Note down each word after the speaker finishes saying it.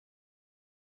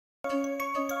Namaste.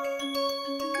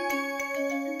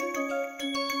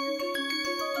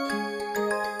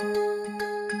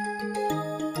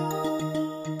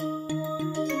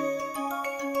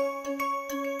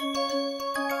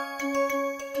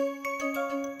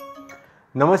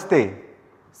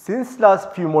 Since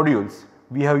last few modules,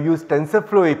 we have used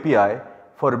TensorFlow API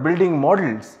for building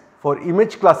models for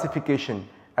image classification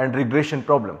and regression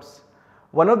problems.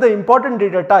 One of the important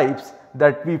data types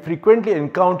that we frequently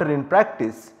encounter in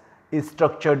practice is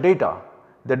structured data,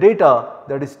 the data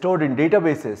that is stored in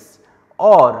databases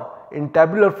or in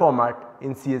tabular format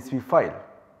in CSV file.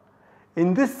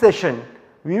 In this session,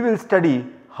 we will study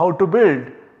how to build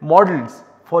models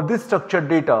for this structured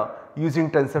data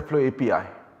using TensorFlow API.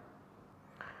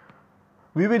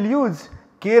 We will use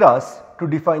Keras to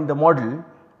define the model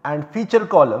and feature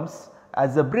columns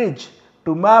as a bridge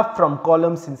to map from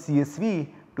columns in CSV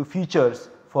to features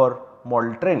for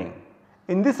model training.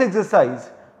 In this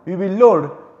exercise, we will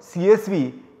load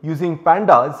CSV using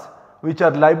Pandas, which are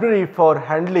library for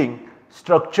handling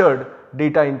structured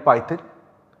data in Python.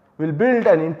 We will build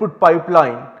an input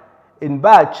pipeline in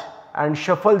batch and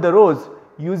shuffle the rows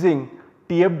using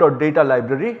tf.data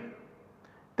library.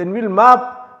 Then we will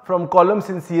map from columns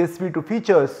in CSV to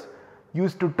features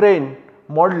used to train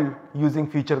model using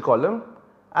feature column,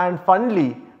 and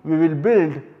finally we will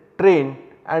build, train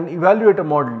and evaluate a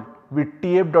model with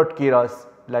tf.keras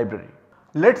library.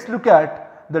 Let us look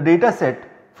at the data set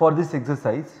for this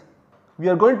exercise. We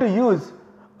are going to use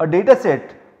a data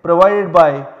set provided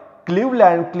by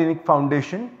Cleveland Clinic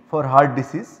Foundation for heart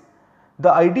disease.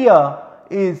 The idea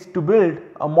is to build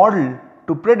a model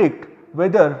to predict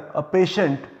whether a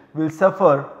patient will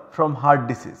suffer from heart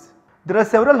disease. There are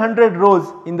several hundred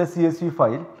rows in the CSV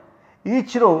file.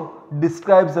 Each row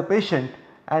describes a patient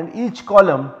and each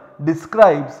column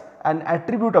describes an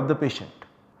attribute of the patient.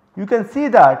 You can see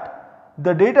that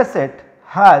the data set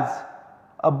has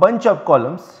a bunch of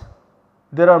columns.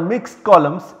 There are mixed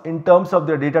columns in terms of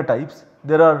their data types.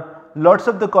 There are lots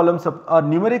of the columns are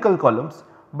numerical columns,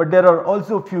 but there are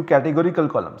also few categorical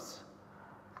columns.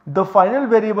 The final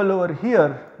variable over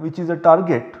here, which is a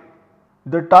target,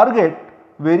 the target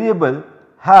variable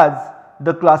has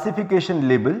the classification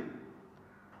label.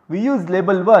 We use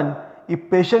label 1 if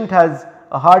patient has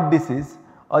a heart disease,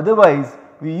 otherwise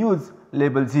we use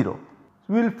label 0.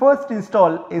 We will first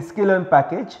install a sklearn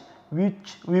package,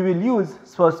 which we will use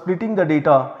for splitting the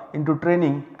data into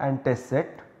training and test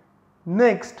set.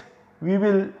 Next, we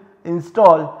will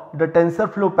install the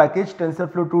TensorFlow package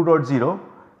TensorFlow 2.0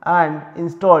 and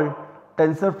install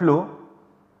TensorFlow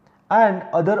and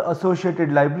other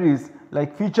associated libraries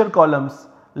like feature columns,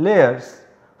 layers.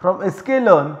 From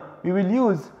sklearn, we will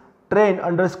use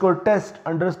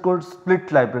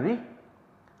train_test_split library.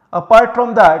 Apart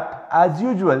from that, as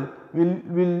usual, we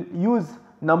will use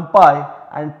NumPy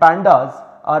and Pandas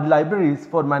are libraries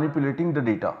for manipulating the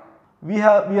data. We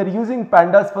are using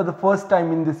Pandas for the first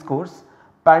time in this course.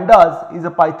 Pandas is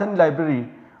a Python library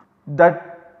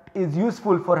that is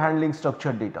useful for handling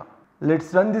structured data. Let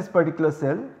us run this particular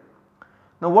cell.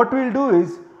 Now what we will do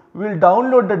is we will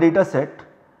download the data set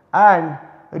and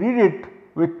read it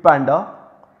with Panda.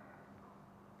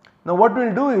 Now what we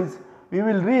will do is we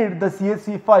will read the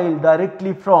CSV file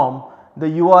directly from the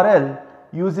URL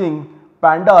using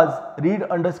Pandas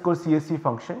read_CSV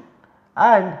function,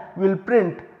 and we will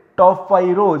print top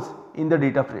 5 rows in the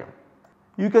data frame.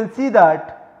 You can see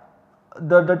that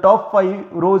the top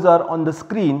 5 rows are on the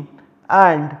screen,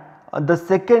 and the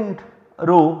second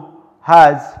row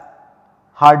has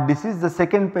heart disease. The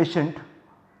second patient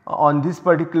on this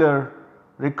particular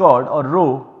record or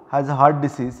row has a heart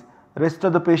disease. Rest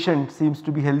of the patient seems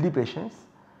to be healthy patients,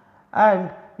 and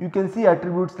you can see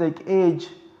attributes like age,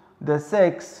 their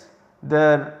sex,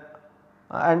 their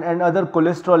and other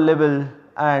cholesterol level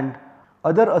and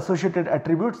other associated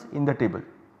attributes in the table.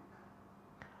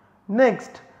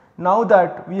 Next, now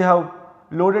that we have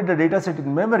loaded the data set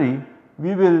in memory,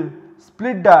 we will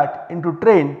split that into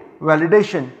train,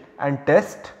 validation and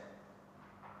test.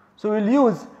 So we will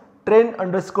use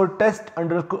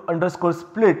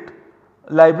train_test_split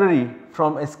library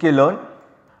from sklearn.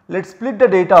 Let us split the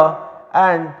data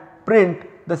and print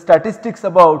the statistics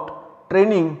about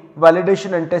training,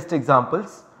 validation and test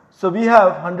examples. So we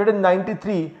have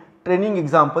 193 training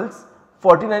examples,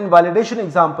 49 validation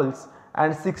examples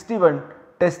and 61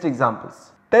 test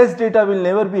examples. Test data will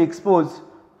never be exposed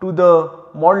to the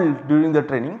model during the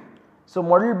training. So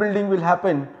model building will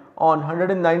happen on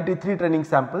 193 training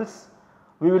samples.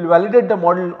 We will validate the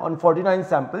model on 49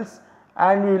 samples,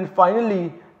 and we will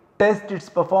finally test its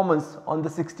performance on the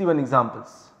 61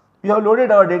 examples. We have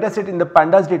loaded our data set in the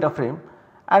Pandas data frame,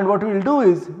 and what we will do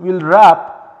is we will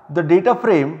wrap the data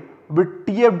frame with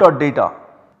tf.data.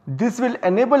 This will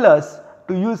enable us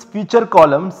to use feature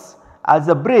columns as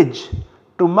a bridge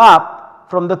to map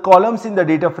from the columns in the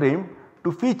data frame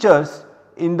to features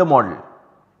in the model.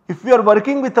 If we are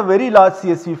working with a very large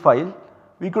CSV file,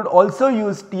 we could also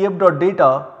use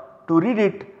tf.data to read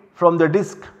it from the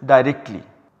disk directly.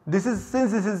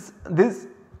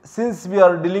 Since we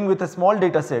are dealing with a small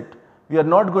data set, we are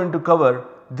not going to cover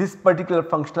this particular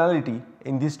functionality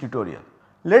in this tutorial.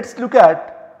 Let us look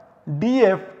at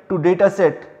df to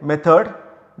dataset method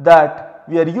that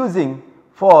we are using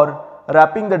for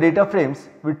wrapping the data frames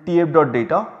with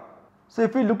tf.data. So,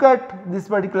 if we look at this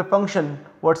particular function,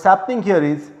 what is happening here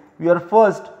is we are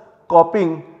first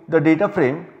copying the data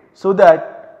frame so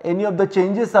that any of the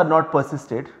changes are not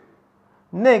persisted.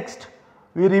 Next,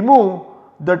 we remove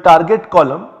the target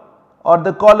column or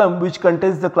the column which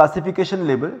contains the classification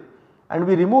label, and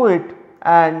we remove it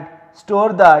and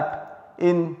store that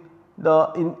in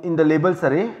the labels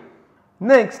array.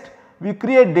 Next, we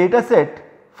create data set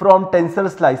from tensor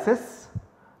slices.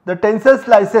 The tensor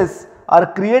slices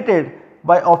are created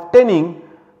by obtaining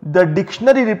the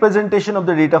dictionary representation of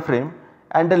the data frame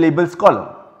and the labels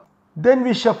column. Then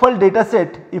we shuffle data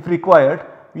set if required.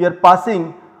 We are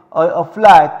passing a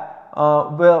flag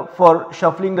for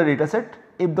shuffling the data set.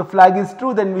 If the flag is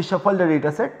true, then we shuffle the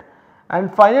data set,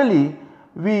 and finally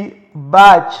we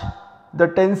batch the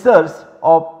tensors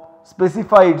of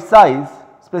specified size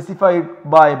specified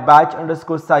by batch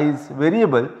underscore size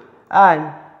variable,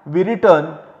 and we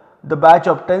return the batch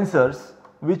of tensors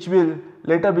which will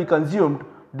later be consumed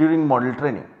during model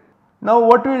training. Now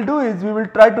what we will do is we will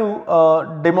try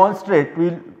to demonstrate,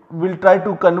 we will try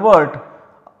to convert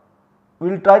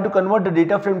the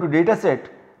data frame to data set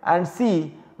and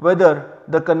see whether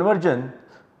the convergence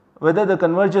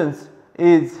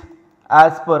is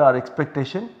as per our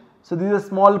expectation. So this is a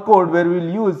small code where we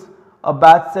will use a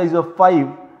batch size of 5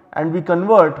 and we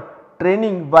convert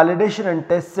training, validation and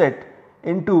test set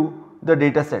into the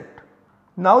data set.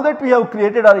 Now that we have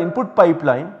created our input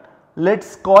pipeline, let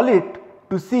us call it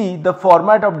to see the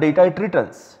format of data it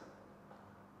returns.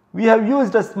 We have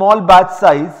used a small batch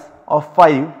size of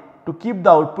 5 to keep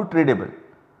the output readable.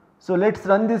 So let us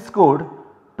run this code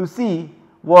to see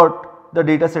what the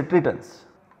data set returns.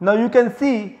 Now you can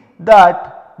see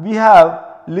that we have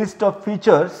list of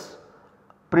features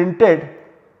printed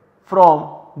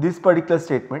from this particular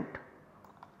statement.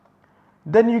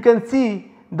 Then you can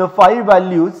see the 5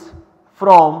 values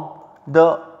from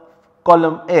the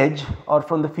column edge or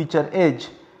from the feature edge,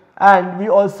 and we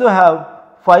also have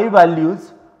 5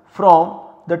 values from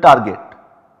the target.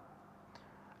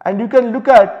 And you can look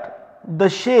at the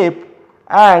shape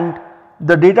and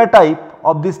the data type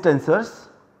of these tensors.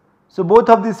 So both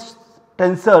of these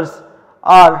tensors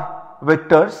are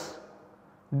vectors,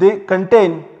 they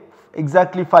contain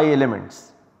exactly 5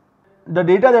 elements. The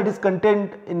data that is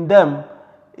contained in them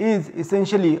is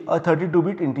essentially a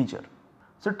 32-bit integer.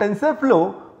 So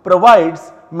TensorFlow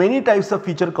provides many types of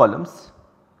feature columns.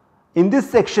 In this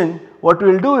section what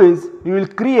we will do is we will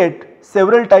create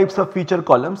several types of feature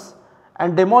columns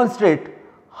and demonstrate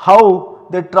how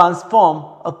they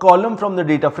transform a column from the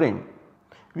data frame.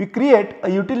 We create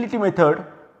a utility method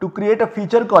to create a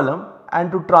feature column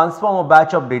and to transform a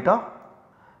batch of data.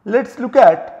 Let us look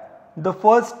at the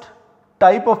first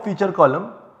type of feature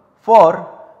column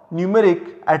for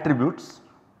numeric attributes.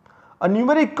 A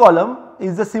numeric column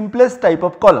is the simplest type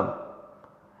of column.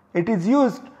 It is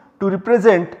used to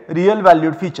represent real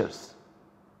valued features.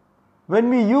 When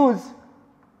we use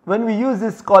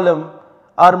this column,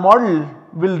 our model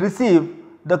will receive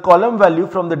the column value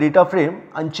from the data frame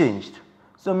unchanged.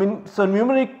 So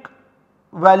numeric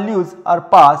values are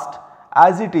passed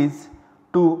as it is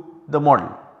to the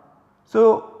model.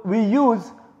 So we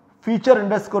use feature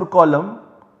underscore column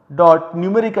dot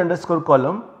numeric underscore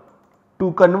column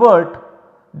to convert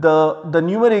the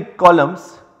numeric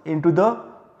columns into the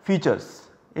features,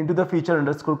 into the feature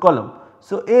underscore column.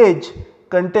 So age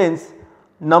contains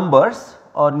numbers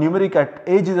or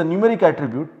age is a numeric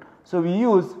attribute. So we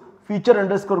use feature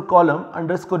underscore column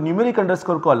underscore numeric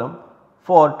underscore column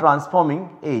for transforming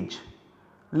age.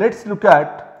 Let us look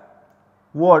at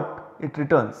what it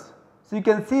returns. So you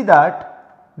can see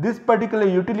that this particular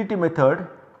utility method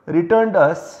returned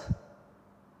a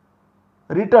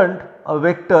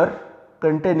vector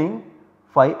containing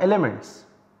 5 elements.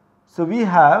 So we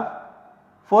have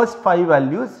first 5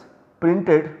 values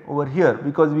printed over here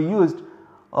because we used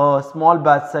a small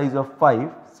batch size of 5.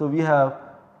 So we have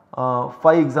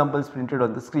 5 examples printed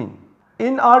on the screen.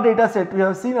 In our data set, we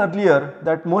have seen earlier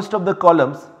that most of the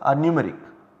columns are numeric.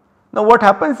 Now what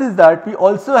happens is that we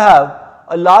also have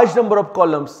a large number of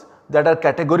columns that are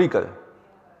categorical,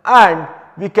 and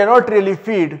we cannot really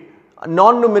feed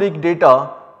non-numeric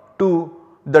data to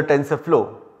the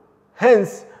TensorFlow.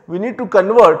 Hence, we need to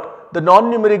convert the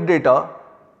non-numeric data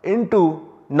into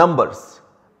numbers.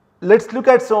 Let us look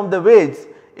at some of the ways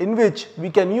in which we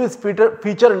can use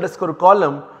feature underscore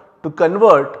column to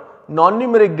convert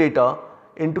non-numeric data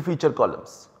into feature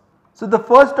columns. So, the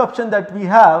first option that we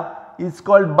have is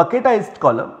called bucketized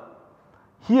column.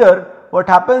 Here what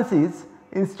happens is,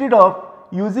 instead of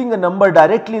using a number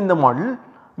directly in the model,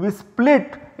 we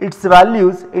split its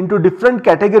values into different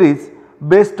categories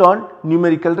based on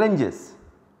numerical ranges.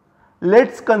 Let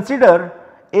us consider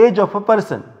age of a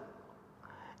person.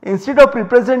 Instead of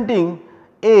representing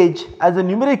age as a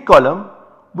numeric column,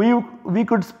 we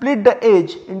could split the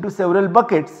age into several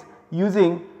buckets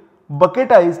using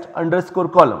bucketized underscore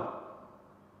column.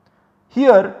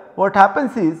 Here what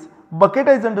happens is,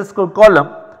 bucketized underscore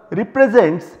column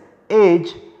represents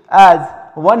age as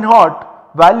one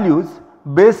hot values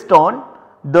based on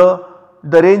the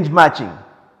range matching,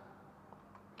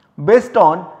 based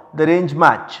on the range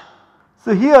match.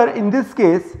 So, here in this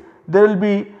case there will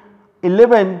be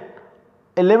 11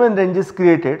 ranges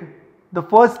created. The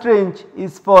first range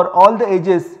is for all the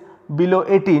ages below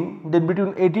 18, then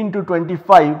between 18 to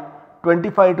 25,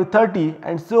 25 to 30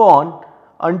 and so on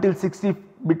until 60,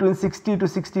 between 60 to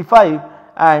 65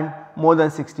 and more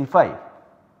than 65.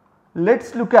 Let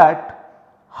us look at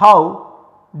how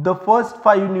the first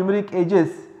 5 numeric ages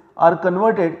are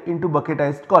converted into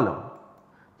bucketized column.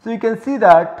 So, you can see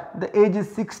that the age is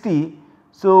 60.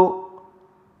 So,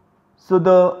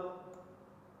 the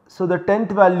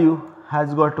 10th value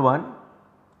has got 1.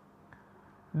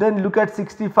 Then look at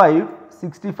 65,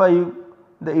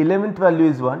 the 11th value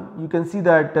is 1. You can see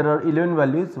that there are 11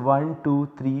 values 1,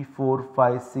 2, 3, 4,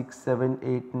 5, 6, 7,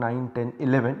 8, 9, 10,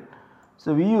 11.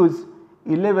 So, we use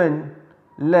 11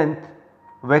 length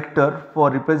vector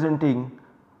for representing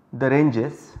the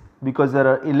ranges, because there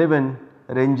are 11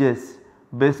 ranges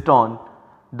based on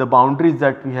the boundaries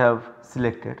that we have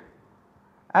selected,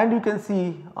 and you can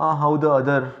see how the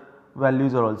other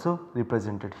values are also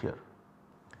represented here.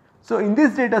 So, in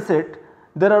this data set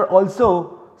there are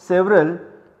also several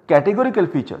categorical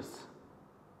features.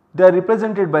 They are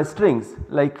represented by strings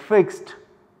like fixed,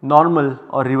 normal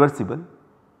or reversible.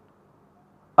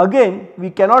 Again, we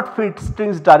cannot fit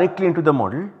strings directly into the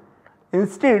model.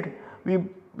 Instead,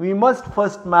 we must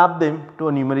first map them to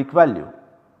a numeric value.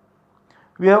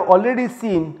 We have already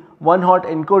seen one hot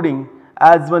encoding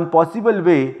as one possible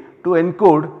way to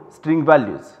encode string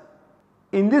values.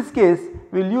 In this case,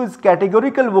 we will use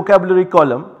categorical vocabulary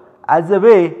column as a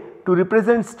way to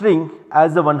represent string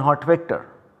as a one hot vector.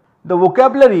 The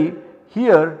vocabulary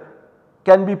here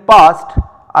can be passed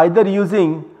either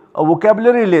using a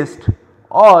vocabulary list,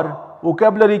 or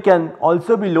vocabulary can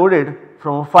also be loaded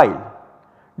from a file.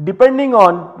 Depending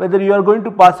on whether you are going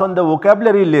to pass on the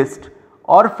vocabulary list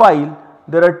or file,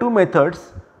 there are two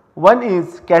methods. One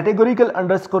is categorical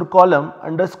underscore column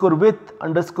underscore with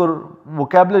underscore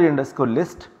vocabulary underscore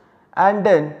list, and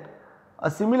then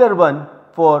a similar one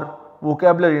for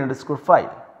vocabulary underscore file.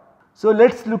 So,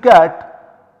 let us look at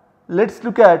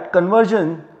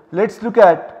conversion. Let us look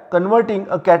at converting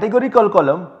a categorical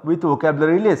column with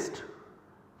vocabulary list.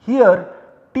 Here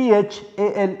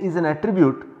THAL is an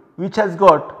attribute which has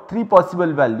got 3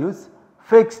 possible values: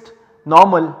 fixed,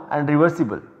 normal and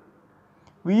reversible.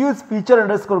 We use feature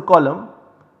underscore column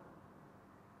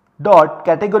dot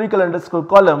categorical underscore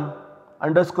column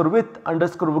underscore with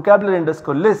underscore vocabulary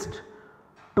underscore list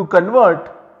to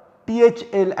convert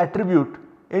THL attribute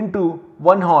into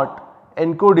one hot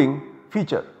encoding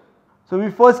feature. So,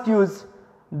 we first use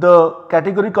the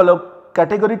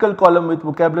categorical column with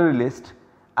vocabulary list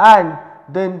and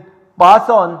then pass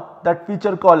on that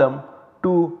feature column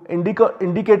to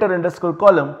indicator underscore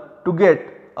column to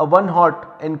get a one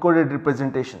hot encoded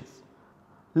representations.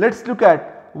 Let us look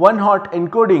at one hot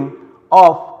encoding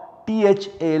of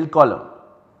THAL column.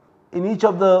 In each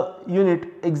of the unit,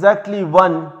 exactly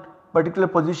one particular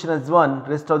position as 1,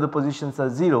 rest of the positions are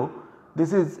 0.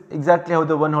 This is exactly how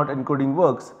the one hot encoding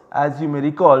works, as you may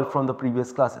recall from the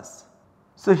previous classes.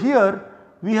 So, here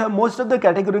we have most of the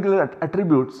categorical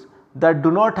attributes that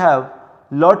do not have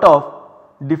lot of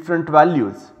different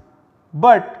values,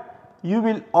 but you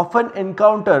will often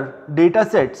encounter data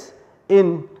sets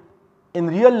in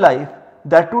real life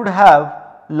that would have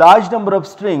large number of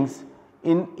strings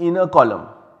in a column,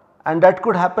 and that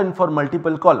could happen for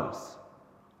multiple columns.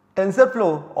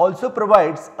 TensorFlow also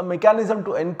provides a mechanism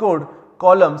to encode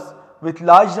columns with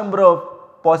large number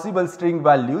of possible string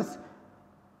values.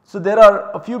 So, there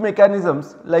are a few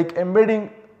mechanisms like embedding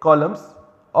columns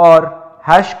or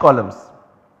hash columns.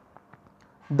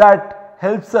 that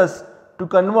helps us to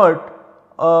convert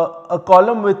a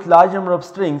column with large number of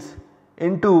strings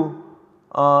into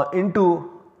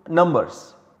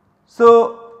numbers.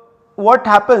 So, what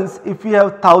happens if we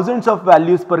have thousands of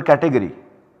values per category?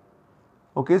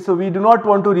 Okay, so we do not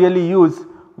want to really use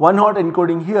one hot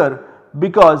encoding here,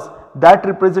 because that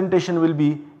representation will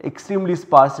be extremely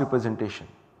sparse representation.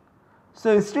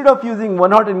 So, instead of using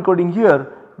one hot encoding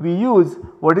here, we use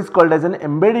what is called as an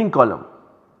embedding column.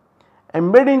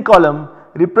 Embedding column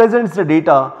represents the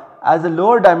data as a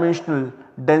lower dimensional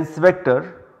dense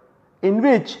vector, in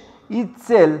which each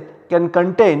cell can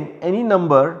contain any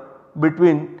number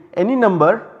between any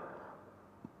number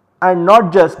and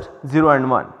not just 0 and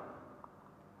 1.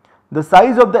 The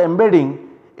size of the embedding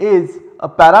is a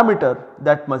parameter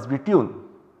that must be tuned.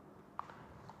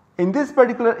 In this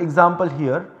particular example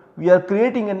here, we are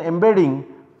creating an embedding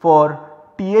for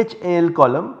THAL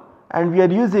column and we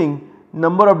are using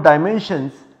number of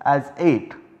dimensions as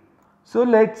 8. So,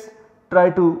 let us try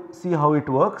to see how it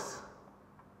works.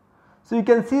 So, you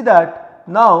can see that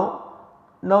now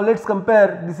let us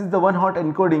compare, this is the one hot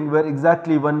encoding where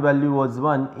exactly one value was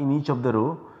 1 in each of the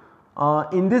row.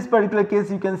 In this particular case,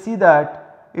 you can see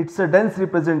that it is a dense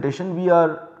representation. We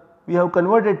have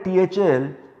converted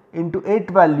THAL into 8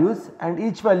 values and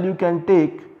each value can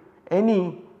take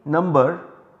any number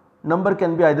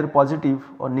can be either positive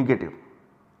or negative.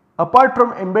 Apart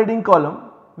from embedding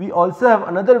column, we also have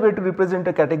another way to represent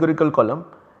a categorical column.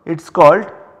 It is called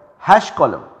hash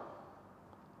column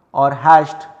or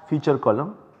hashed feature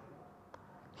column.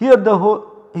 Here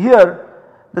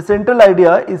the central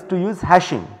idea is to use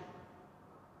hashing.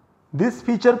 This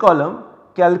feature column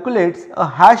calculates a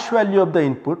hash value of the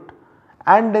input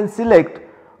and then select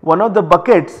one of the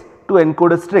buckets to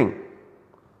encode a string.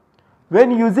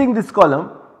 When using this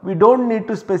column, we do not need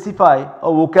to specify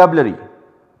a vocabulary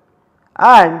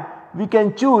and we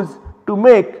can choose to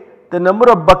make the number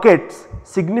of buckets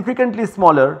significantly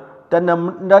smaller than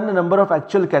the number of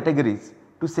actual categories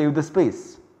to save the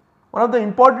space. One of the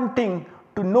important thing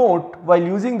to note while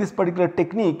using this particular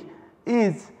technique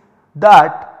is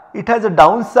that it has a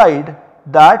downside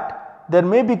that there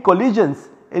may be collisions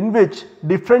in which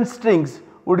different strings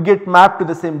would get mapped to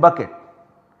the same bucket.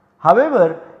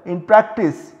 However, in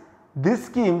practice this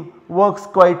scheme works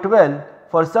quite well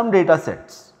for some data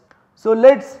sets. So,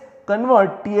 let us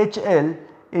convert THAL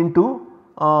into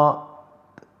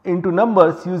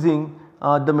numbers using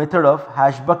the method of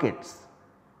hash buckets.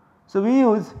 So, we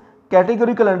use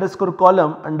categorical underscore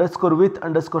column underscore with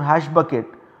underscore hash bucket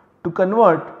to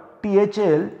convert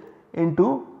THAL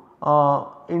into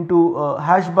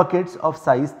hash buckets of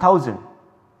size 1000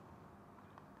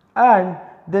 and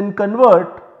then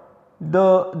convert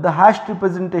the hashed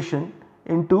representation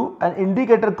into an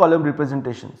indicator column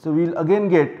representation. So, we will again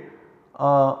get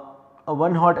a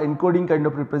one hot encoding kind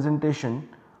of representation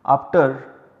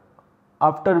after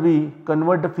we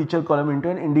convert the feature column into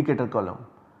an indicator column.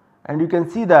 And you can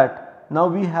see that now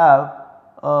we have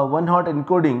one hot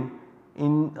encoding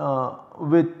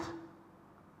with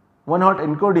one hot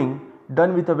encoding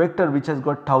done with a vector which has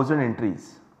got 1000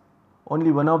 entries.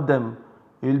 Only one of them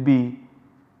will be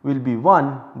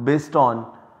 1 based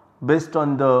on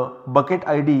the bucket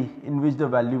ID in which the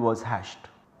value was hashed.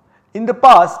 In the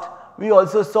past, we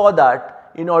also saw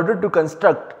that in order to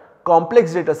construct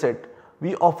complex data set,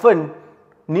 we often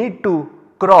need to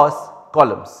cross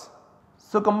columns.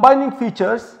 So, combining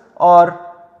features or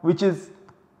which is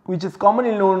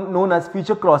commonly known as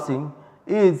feature crossing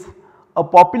is a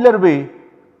popular way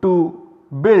to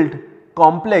build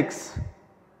complex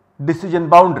decision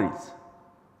boundaries.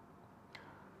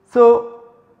 So,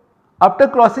 after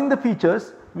crossing the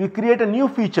features, we create a new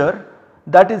feature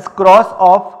that is cross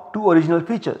of two original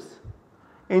features.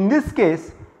 In this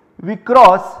case, we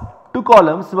cross two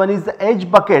columns, one is the edge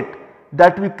bucket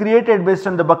that we created based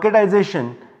on the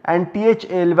bucketization and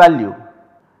THAL value.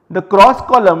 The cross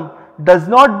column does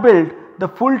not build the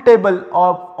full table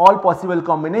of all possible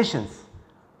combinations,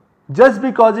 just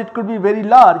because it could be very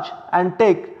large and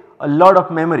take a lot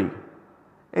of memory.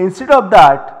 Instead of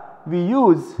that, we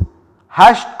use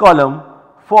hashed column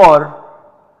for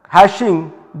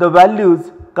hashing the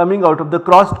values coming out of the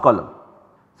crossed column.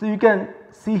 So, you can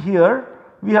see here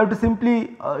we have to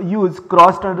simply use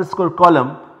crossed underscore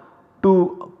column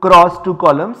to cross two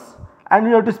columns and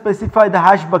we have to specify the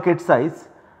hash bucket size.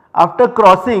 After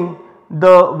crossing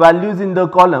the values in the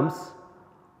columns,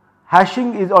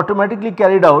 hashing is automatically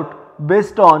carried out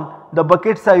based on the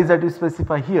bucket size that we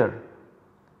specify here.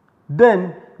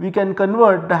 Then we can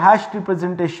convert the hashed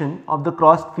representation of the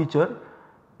crossed feature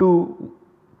to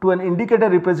an indicator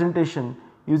representation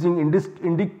using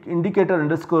indicator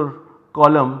underscore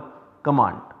column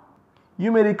command.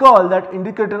 You may recall that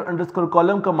indicator underscore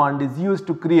column command is used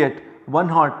to create one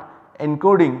hot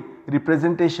encoding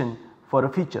representation for a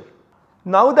feature.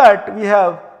 Now that we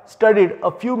have studied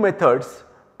a few methods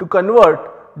to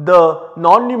convert the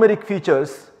non-numeric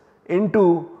features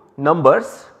into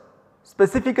numbers,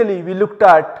 specifically we looked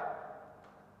at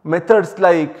methods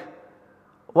like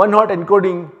one hot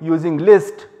encoding using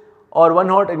list or one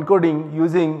hot encoding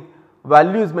using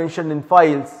values mentioned in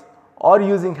files or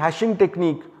using hashing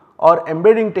technique or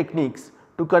embedding techniques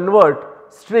to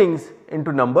convert strings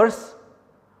into numbers.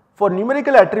 For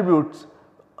numerical attributes,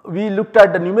 we looked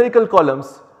at the numerical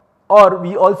columns, or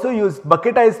we also used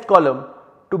bucketized column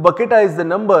to bucketize the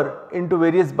number into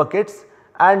various buckets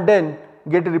and then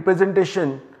get a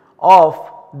representation of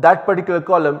that particular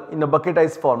column in a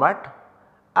bucketized format.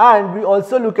 And we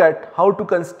also look at how to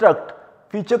construct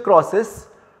feature crosses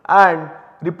and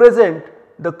represent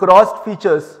the crossed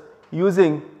features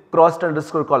using crossed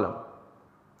underscore column.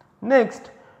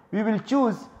 Next, we will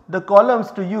choose the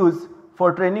columns to use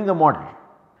for training a model.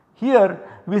 Here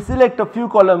we select a few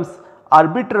columns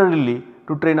arbitrarily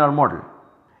to train our model.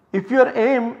 If your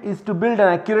aim is to build an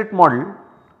accurate model,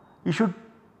 you should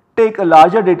take a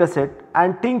larger data set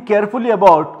and think carefully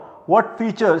about what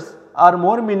features are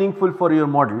more meaningful for your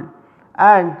model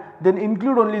and then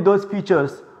include only those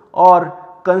features or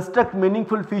construct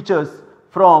meaningful features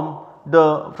from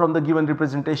the given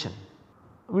representation.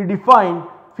 We define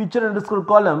feature underscore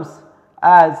columns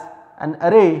as an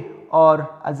array or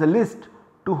as a list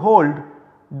to hold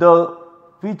the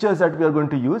features that we are going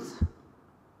to use.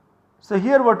 So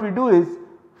here what we do is,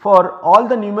 for all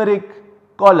the numeric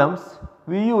columns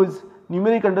we use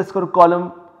numeric underscore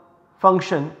column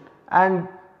function and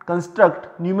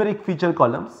construct numeric feature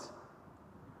columns.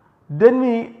 Then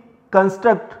we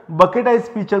construct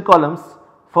bucketized feature columns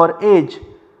for age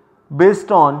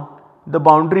based on the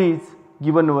boundaries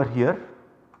given over here.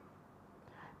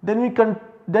 Then we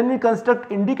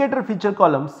construct indicator feature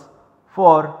columns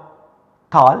for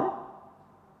Thal,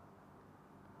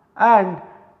 and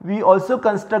we also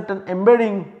construct an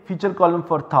embedding feature column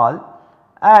for Thal,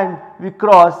 and we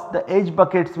cross the age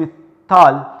buckets with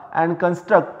Thal and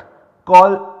construct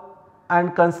crossed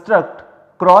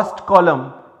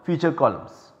column feature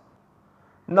columns.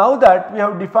 Now that we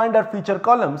have defined our feature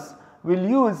columns, we will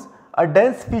use a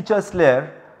dense features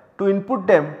layer to input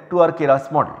them to our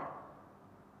Keras model.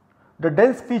 The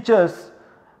dense features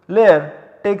layer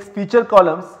takes feature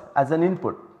columns as an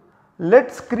input. Let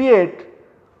us create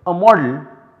a model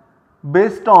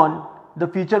based on the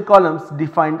feature columns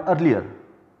defined earlier.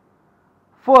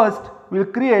 First, we will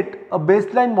create a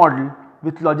baseline model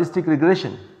with logistic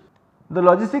regression. The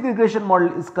logistic regression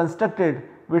model is constructed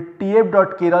with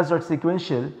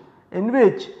tf.keras.sequential, in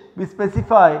which we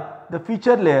specify the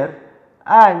feature layer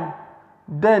and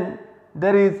then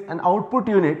there is an output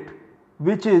unit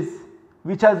which has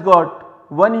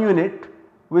got one unit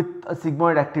with a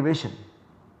sigmoid activation.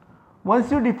 Once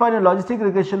you define a logistic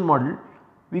regression model,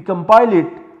 we compile it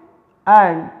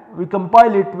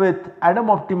with Adam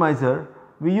optimizer.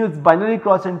 We use binary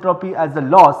cross entropy as a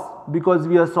loss because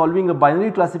we are solving a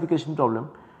binary classification problem,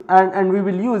 and we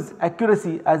will use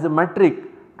accuracy as a metric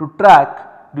to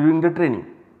track during the training.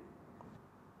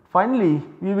 Finally,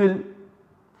 we will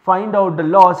find out the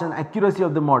loss and accuracy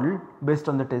of the model based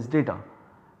on the test data.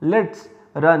 Let us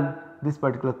run this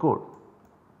particular code.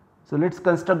 So, let us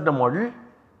construct the model,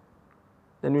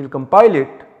 then we will compile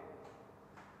it,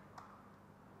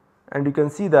 and you can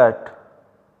see that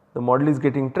the model is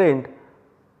getting trained,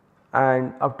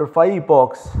 and after 5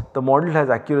 epochs the model has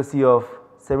accuracy of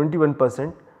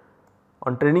 71%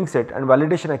 on training set and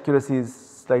validation accuracy is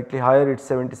slightly higher, it is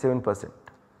 77%.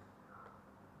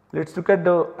 Let us look at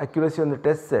the accuracy on the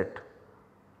test set.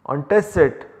 On test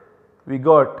set we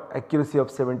got accuracy of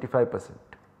 75%.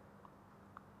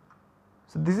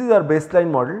 So, this is our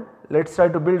baseline model. Let us try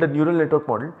to build a neural network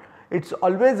model. It is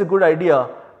always a good idea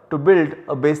to build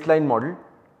a baseline model.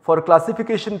 For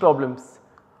classification problems,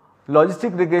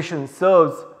 logistic regression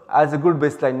serves as a good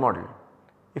baseline model.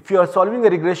 If you are solving a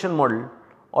regression model,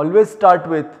 always start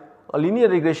with a linear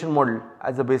regression model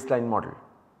as a baseline model.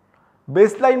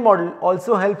 Baseline model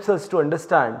also helps us to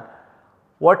understand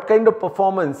what kind of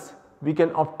performance we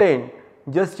can obtain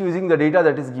just using the data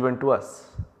that is given to us,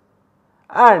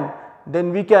 and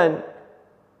then we can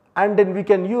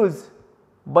use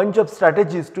bunch of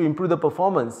strategies to improve the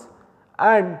performance,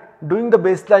 and doing the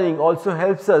baselining also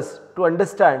helps us to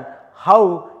understand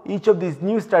how each of these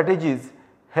new strategies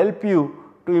help you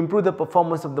to improve the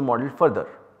performance of the model further.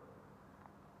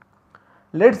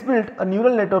 Let us build a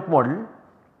neural network model.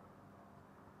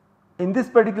 In this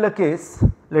particular case,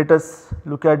 let us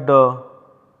look at the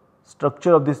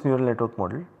structure of this neural network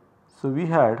model. So, we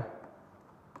had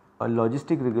a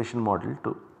logistic regression model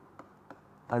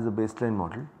as a baseline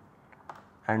model,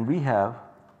 and we have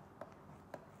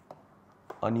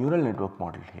a neural network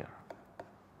model here.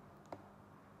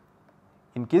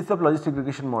 In case of logistic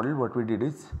regression model, what we did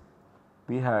is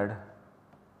we had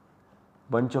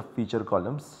bunch of feature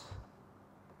columns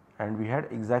and we had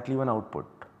exactly one output.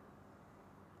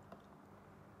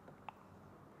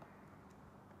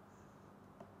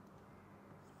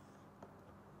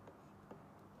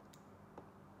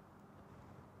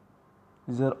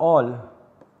 These are all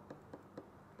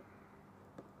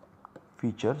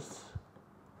features,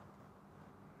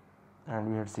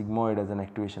 and we had sigmoid as an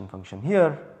activation function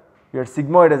here. We had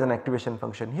sigmoid as an activation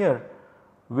function here,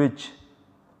 which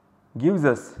gives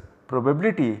us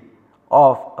probability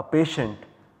of a patient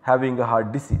having a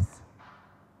heart disease.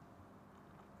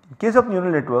 In case of neural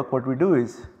network, what we do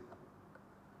is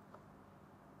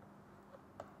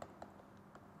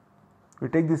we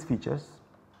take these features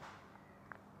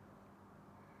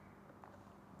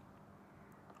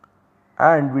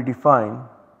and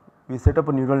we set up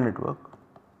a neural network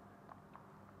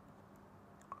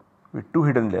with 2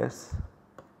 hidden layers,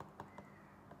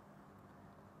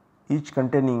 each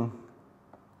containing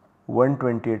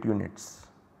 128 units.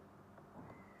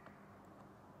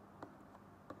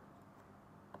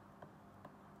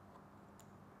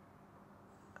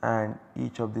 And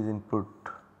each of these input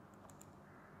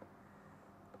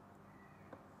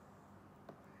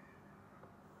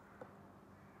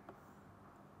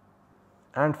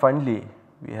and finally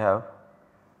we have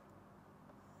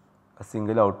a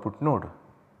single output node.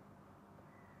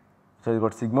 So, it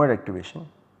got sigmoid activation,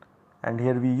 and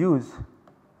here we use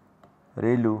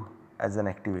ReLU as an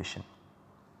activation.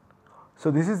 So,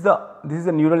 this is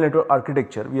the neural network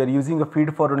architecture. We are using a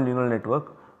feed forward neural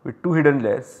network with 2 hidden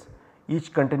layers,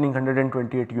 each containing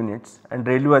 128 units, and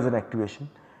ReLU as an activation,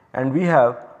 and we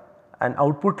have an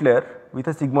output layer with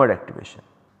a sigmoid activation,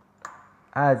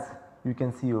 as you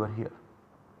can see over here.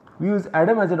 We use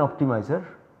ADAM as an optimizer.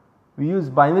 We use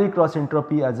binary cross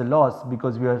entropy as a loss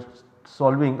because we are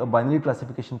solving a binary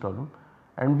classification problem,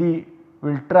 and we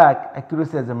will track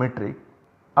accuracy as a metric.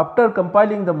 After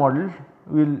compiling the model,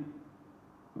 we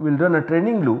will run a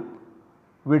training loop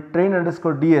with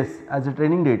train_ds as a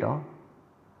training data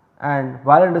and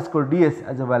val_ds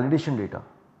as a validation data,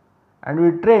 and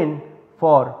we train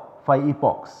for 5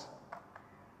 epochs.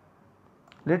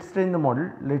 Let us train the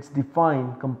model, let us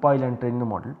define, compile and train the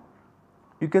model.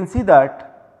 You can see that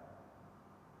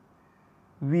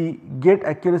we get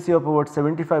accuracy of about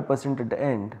 75% at the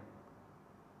end,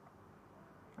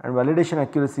 and validation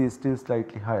accuracy is still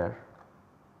slightly higher.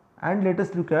 And let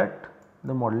us look at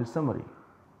the model summary.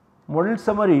 Model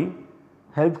summary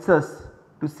helps us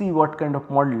to see what kind of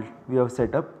model we have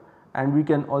set up, and we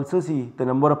can also see the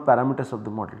number of parameters of the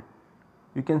model.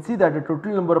 You can see that the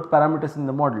total number of parameters in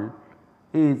the model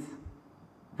is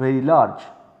very large.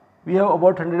 We have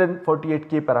about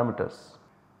 148k parameters,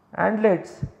 and let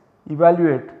us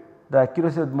evaluate the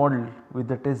accuracy of the model with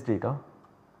the test data.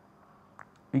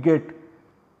 We get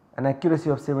an accuracy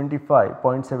of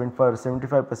 75.75 or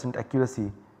 75%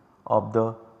 accuracy of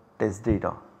the test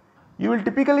data. You will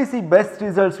typically see best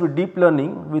results with deep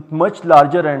learning with much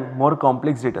larger and more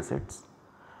complex data sets.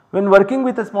 When working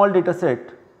with a small data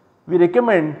set, we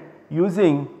recommend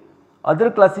using other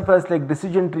classifiers like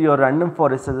decision tree or random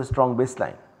forest as a strong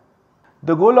baseline.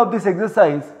 The goal of this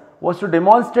exercise was to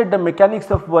demonstrate the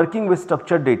mechanics of working with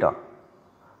structured data,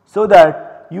 so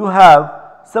that you have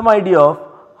some idea of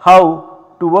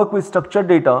how to work with structured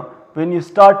data when you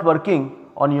start working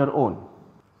on your own.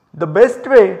 The best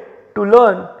way to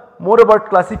learn more about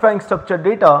classifying structured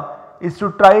data is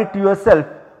to try it yourself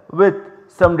with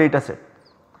some data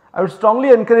sets. I would strongly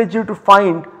encourage you to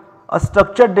find a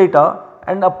structured data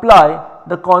and apply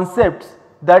the concepts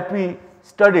that we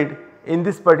studied in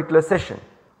this particular session.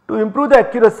 To improve the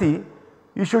accuracy,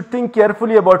 you should think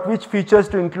carefully about which features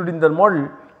to include in the model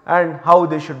and how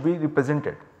they should be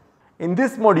represented. In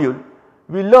this module,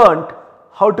 we learnt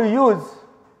how to use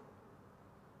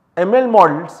ML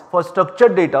models for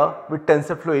structured data with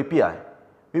TensorFlow API.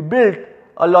 We built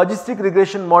a logistic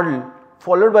regression model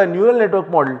followed by a neural network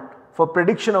model for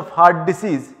prediction of heart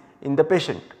disease in the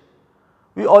patient.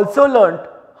 We also learnt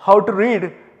how to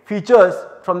read features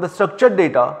from the structured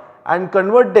data and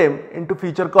convert them into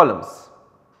feature columns.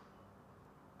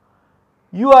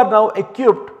 You are now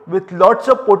equipped with lots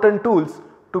of potent tools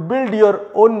to build your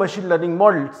own machine learning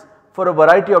models for a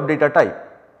variety of data type.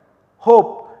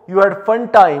 Hope you had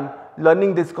fun time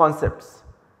learning these concepts.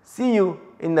 See you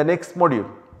in the next module.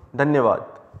 Dhanyavad.